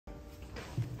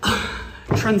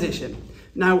Transition.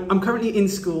 Now, I'm currently in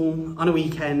school on a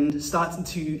weekend, starting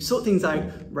to sort things out,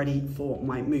 ready for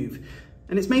my move.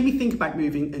 And it's made me think about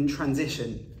moving and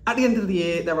transition. At the end of the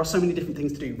year, there are so many different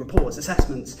things to do: reports,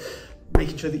 assessments,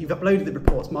 making sure that you've uploaded the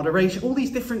reports, moderation, all these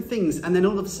different things. And then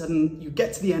all of a sudden you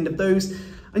get to the end of those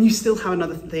and you still have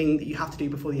another thing that you have to do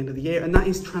before the end of the year, and that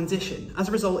is transition. As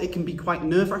a result, it can be quite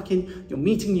nerve-wracking. You're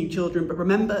meeting new children, but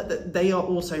remember that they are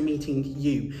also meeting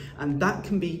you, and that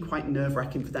can be quite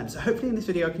nerve-wracking for them. So hopefully in this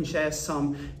video I can share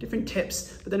some different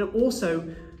tips, but then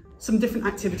also some different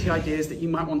activity ideas that you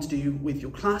might want to do with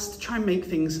your class to try and make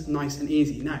things nice and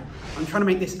easy. Now, I'm trying to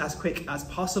make this as quick as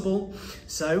possible,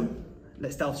 so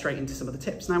let's delve straight into some of the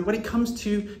tips. Now, when it comes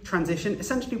to transition,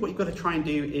 essentially what you've got to try and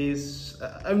do is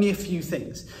only a few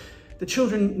things. The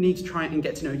children need to try and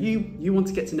get to know you. You want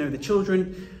to get to know the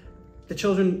children. The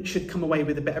children should come away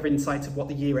with a bit of insight of what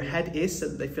the year ahead is so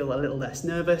that they feel a little less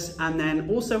nervous. And then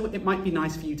also it might be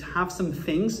nice for you to have some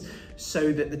things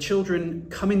so that the children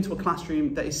come into a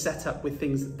classroom that is set up with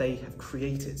things that they have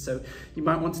created. So you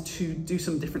might want to do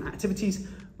some different activities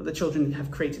where the children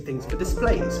have created things for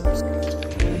displays.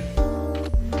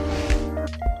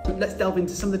 Let's delve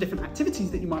into some of the different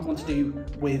activities that you might want to do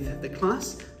with the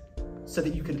class so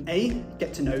that you can A,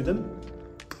 get to know them,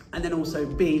 and then also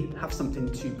B, have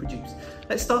something to produce.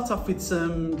 Let's start off with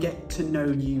some get to know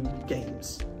you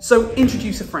games. So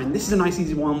introduce a friend. This is a nice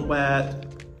easy one where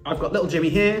I've got little Jimmy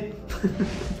here. I'm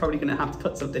probably gonna have to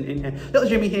put something in here. Little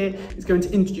Jimmy here is going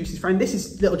to introduce his friend. This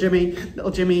is little Jimmy.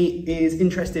 Little Jimmy is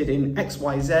interested in X,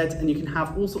 Y, Z, and you can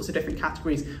have all sorts of different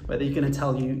categories, whether you're gonna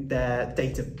tell you their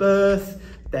date of birth,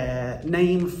 their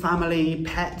name, family,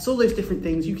 pets, all those different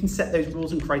things. You can set those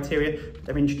rules and criteria.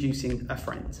 They're introducing a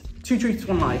friend. Two truths,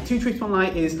 one lie. Two truths, one lie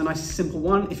is a nice simple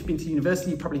one. If you've been to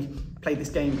university, you've probably played this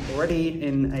game already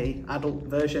in an adult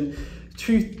version.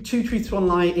 Two truths, one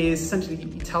lie is essentially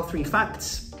you tell 3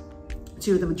 facts.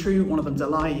 2 of them are true, 1 of them's a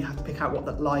lie. You have to pick out what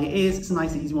that lie is. It's a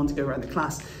nice easy one to go around the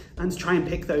class and to try and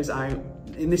pick those out.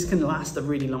 And this can last a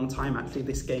really long time actually,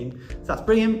 this game. So that's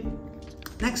brilliant.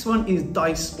 Next one is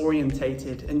dice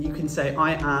orientated, and you can say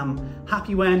I am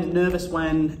happy when, nervous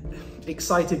when,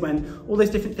 excited when, all those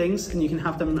different things, and you can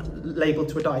have them labeled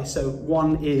to a dice. So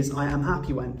 1 is I am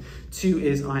happy when, 2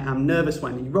 is I am nervous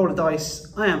when. You roll a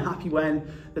dice, I am happy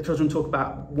when, the children talk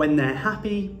about when they're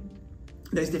happy,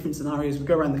 those different scenarios. We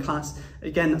go around the class.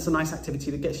 Again, that's a nice activity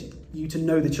that gets you to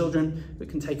know the children, but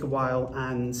can take a while,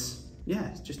 and yeah,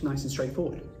 it's just nice and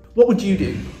straightforward. What would you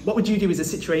do? What would you do is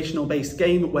a situational based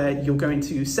game where you're going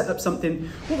to set up something.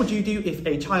 What would you do if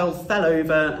a child fell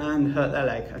over and hurt their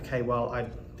leg? Okay, well,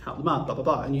 I'd help them up, blah, blah,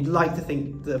 blah. And you'd like to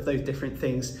think of those different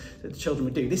things that the children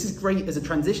would do. This is great as a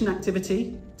transition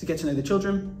activity to get to know the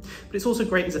children, but it's also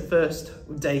great as a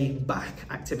first day back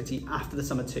activity after the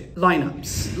summer too.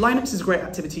 Lineups. Lineups is a great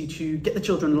activity to get the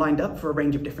children lined up for a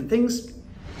range of different things.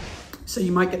 So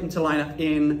you might get them to line up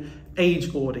in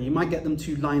age order, you might get them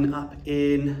to line up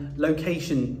in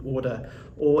location order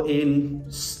or in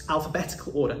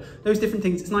alphabetical order. Those different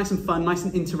things, it's nice and fun, nice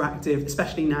and interactive,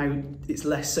 especially now it's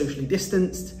less socially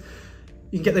distanced.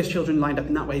 You can get those children lined up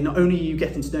in that way. Not only are you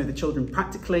getting to know the children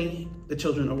practically, the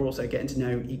children are also getting to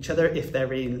know each other if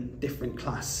they're in different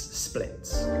class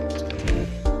splits.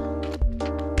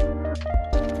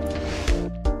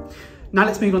 Now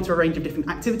let's move on to a range of different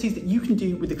activities that you can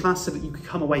do with the class so that you can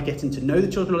come away getting to know the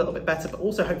children a little bit better, but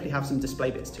also hopefully have some display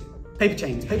bits too. Paper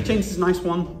chains. Paper chains is a nice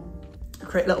one.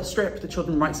 Create a little strip, the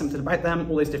children write something about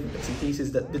them, all those different bits and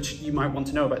pieces that you might want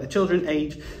to know about the children,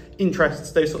 age,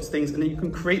 interests, those sorts of things, and then you can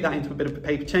create that into a bit of a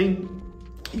paper chain.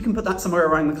 You can put that somewhere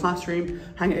around the classroom,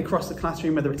 hang it across the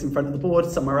classroom, whether it's in front of the board,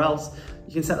 somewhere else.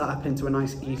 You can set that up into a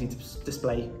nice, easy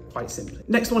display quite simply.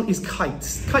 Next one is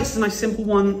kites. Kites is a nice, simple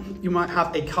one. You might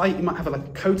have a kite, you might have like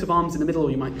a coat of arms in the middle,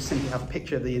 or you might just simply have a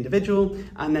picture of the individual,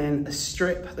 and then a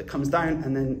strip that comes down,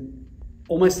 and then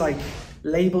almost like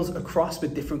labels across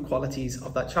with different qualities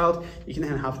of that child. You can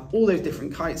then have all those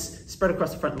different kites spread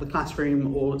across the front of the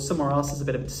classroom or somewhere else as a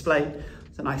bit of a display.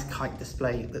 It's a nice kite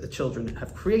display that the children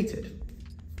have created.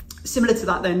 Similar to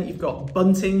that then, you've got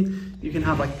bunting. You can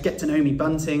have like get to know me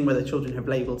bunting where the children have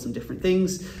labelled some different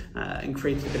things and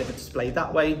created a bit of a display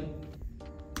that way.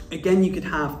 Again, you could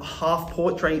have half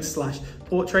portraits /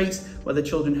 portraits where the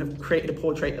children have created a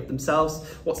portrait of themselves.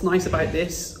 What's nice about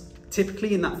this,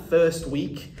 typically in that first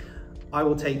week, I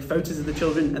will take photos of the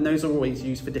children, and those are always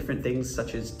used for different things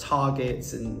such as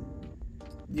targets, and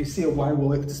you see a wire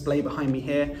work display behind me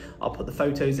here. I'll put the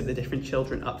photos of the different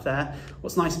children up there.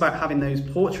 What's nice about having those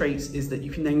portraits is that you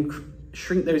can then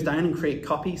shrink those down and create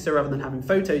copies. So rather than having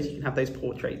photos, you can have those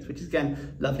portraits, which is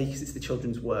again lovely because it's the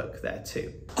children's work there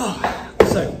too.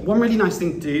 So one really nice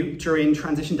thing to do during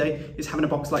transition day is having a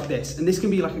box like this. And this can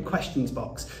be like a questions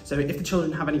box. So if the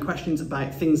children have any questions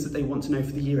about things that they want to know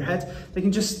for the year ahead, they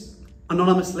can just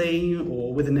anonymously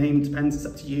or with a name, depends, it's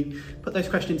up to you, put those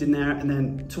questions in there, and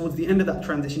then towards the end of that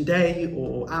transition day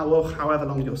or hour, however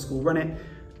long your school run it,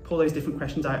 pull those different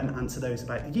questions out and answer those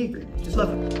about the year group, which is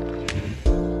lovely.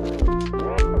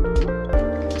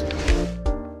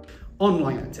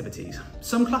 Online activities.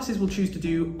 Some classes will choose to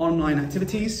do online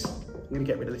activities. I'm going to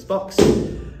get rid of this box.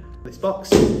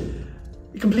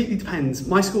 It completely depends.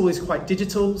 My school is quite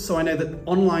digital, so I know that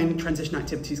online transition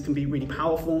activities can be really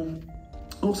powerful.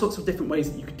 All sorts of different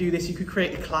ways that you could do this. You could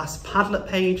create a class Padlet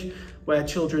page where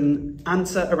children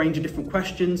answer a range of different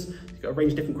questions. You've got a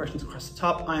range of different questions across the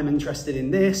top. I am interested in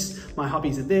this, my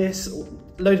hobbies are this, a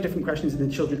load of different questions, and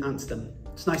the children answer them.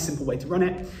 It's a nice simple way to run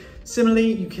it.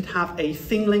 Similarly, you could have a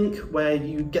thing link where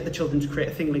you get the children to create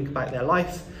a thing link about their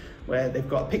life, where they've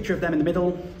got a picture of them in the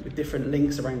middle with different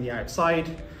links around the outside.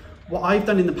 What I've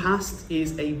done in the past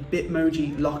is a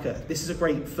Bitmoji locker. This is a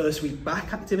great first week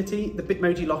back activity. The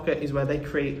Bitmoji locker is where they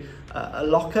create a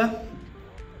locker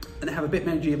and they have a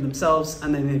Bitmoji of themselves,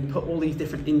 and then they put all these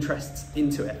different interests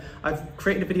into it. I've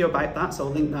created a video about that, so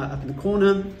I'll link that up in the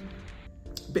corner.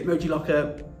 Bitmoji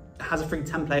locker has a free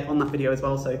template on that video as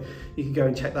well, so you can go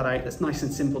and check that out. It's nice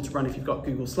and simple to run if you've got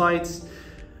Google Slides.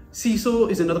 Seesaw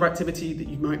is another activity that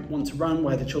you might want to run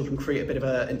where the children create a bit of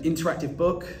an interactive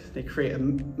book. They create a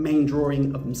main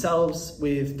drawing of themselves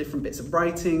with different bits of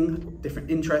writing, different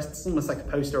interests, almost like a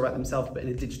poster about themselves, but in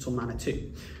a digital manner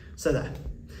too. So there.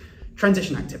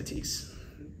 Transition activities.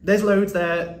 There's loads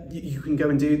there you can go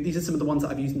and do. These are some of the ones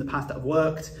that I've used in the past that have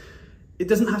worked. It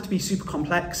doesn't have to be super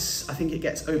complex. I think it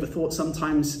gets overthought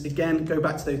sometimes. Again, go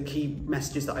back to those key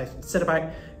messages that I've said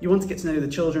about. You want to get to know the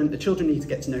children need to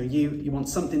get to know you. You want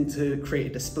something to create a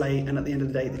display, and at the end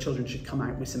of the day, the children should come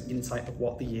out with some insight of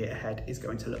what the year ahead is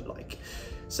going to look like.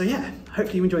 So yeah,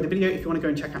 hopefully you enjoyed the video. If you want to go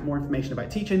and check out more information about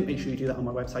teaching, make sure you do that on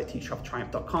my website,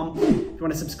 teachtraveltriumph.com. If you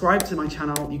want to subscribe to my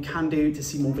channel, you can do to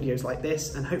see more videos like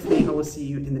this, and hopefully I will see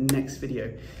you in the next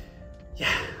video.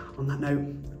 Yeah, on that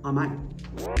note, I'm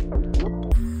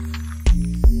out.